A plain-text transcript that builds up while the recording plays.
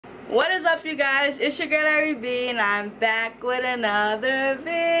What is up, you guys? It's your girl ARIE, and I'm back with another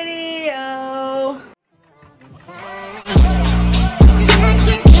video.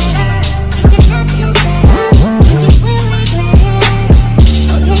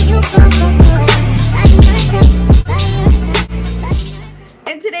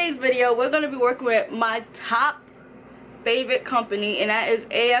 In today's video, we're going to be working with my top favorite company, and that is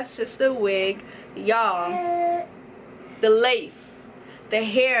Afsisterwig. Y'all, the lace, the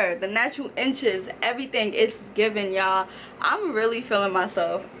hair, the natural inches, everything is given, y'all. I'm really feeling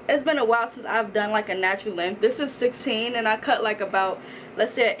myself. It's been a while since I've done like a natural length. This is 16 and I cut like about,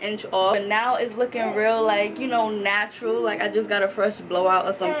 let's say, an inch off, but now it's looking real, like, you know, natural, like I just got a fresh blowout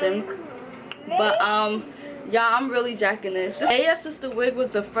or something. But y'all, I'm really jacking this. Afsisterwig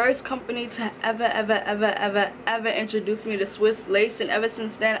was the first company to ever introduce me to Swiss lace, and ever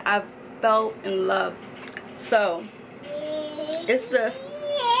since then I fell in love. So it's the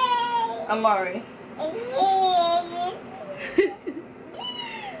Amari.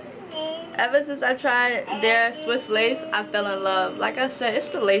 Ever since I tried their Swiss lace, I fell in love. Like I said, it's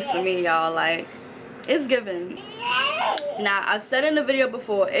the lace for me, y'all. Like, it's given. Now, I said in the video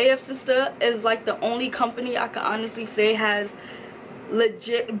before, Afsister is like the only company I can honestly say has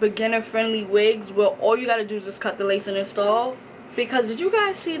legit beginner friendly wigs where all you gotta do is just cut the lace and install. Because did you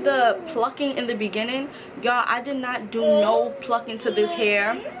guys see the plucking in the beginning? Y'all, I did not do no plucking to this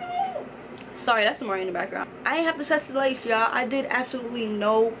hair. Sorry, that's Amari in the background. I didn't have to touch the lace, y'all. I did absolutely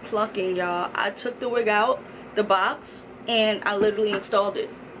no plucking, y'all. I took the wig out, the box, and I literally installed it.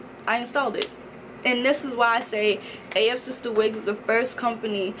 I installed it. And this is why I say Afsisterwig is the first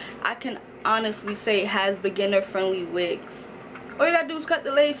company I can honestly say has beginner friendly wigs. All you gotta do is cut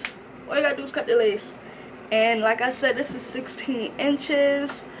the lace. All you gotta do is cut the lace. And like I said, this is 16 inches.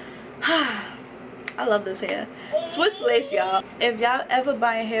 I love this hair. Swiss lace, y'all. If y'all ever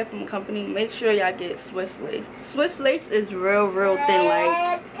buying hair from a company, make sure y'all get Swiss lace. Swiss lace is real thin.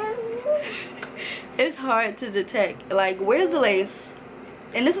 Like, it's hard to detect. Like, where's the lace?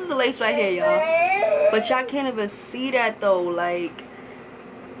 And this is the lace right here, y'all. But y'all can't even see that though. Like,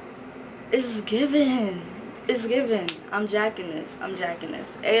 it's given. It's given. I'm jacking this. I'm jacking this.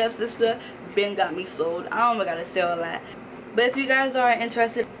 Afsister been got me sold. I don't even gotta say all that. But if you guys are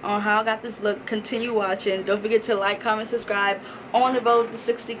interested on how I got this look, continue watching. Don't forget to like, comment, subscribe. On the road to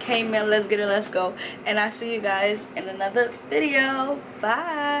 60K, man. Let's get it. Let's go. And I'll see you guys in another video.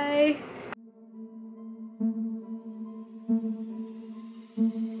 Bye.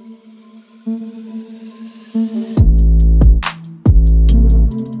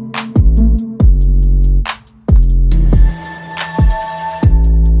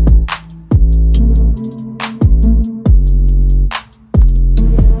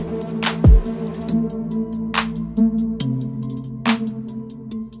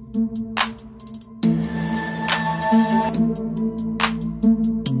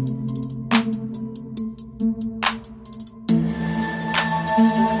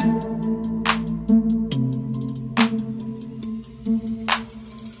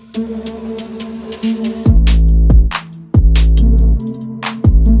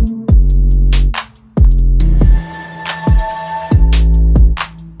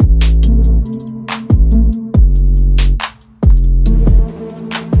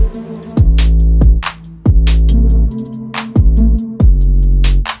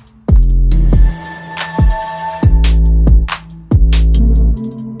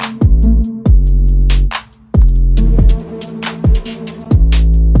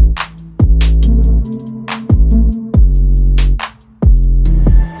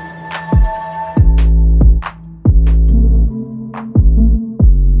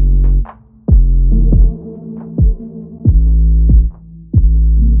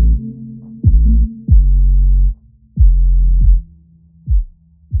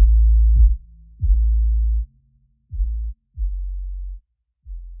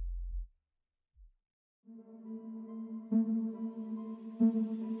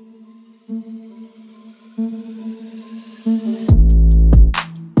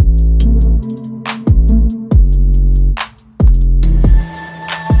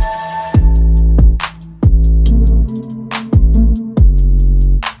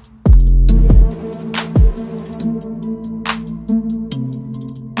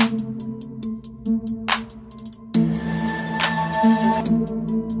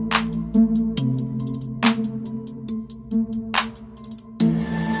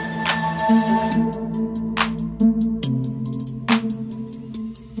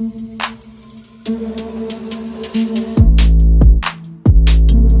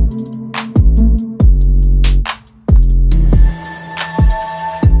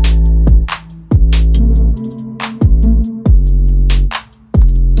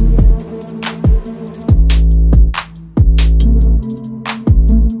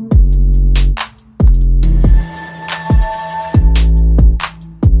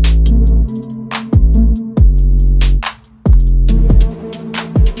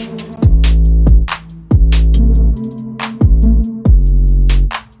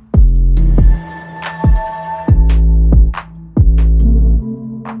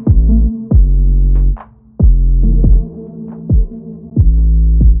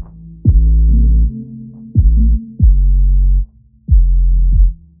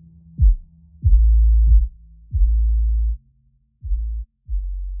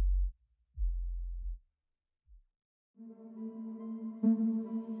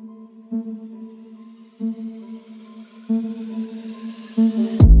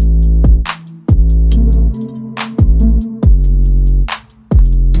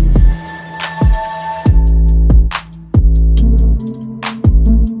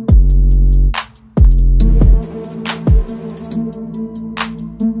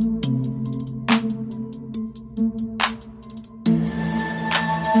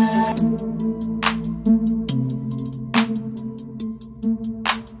 you.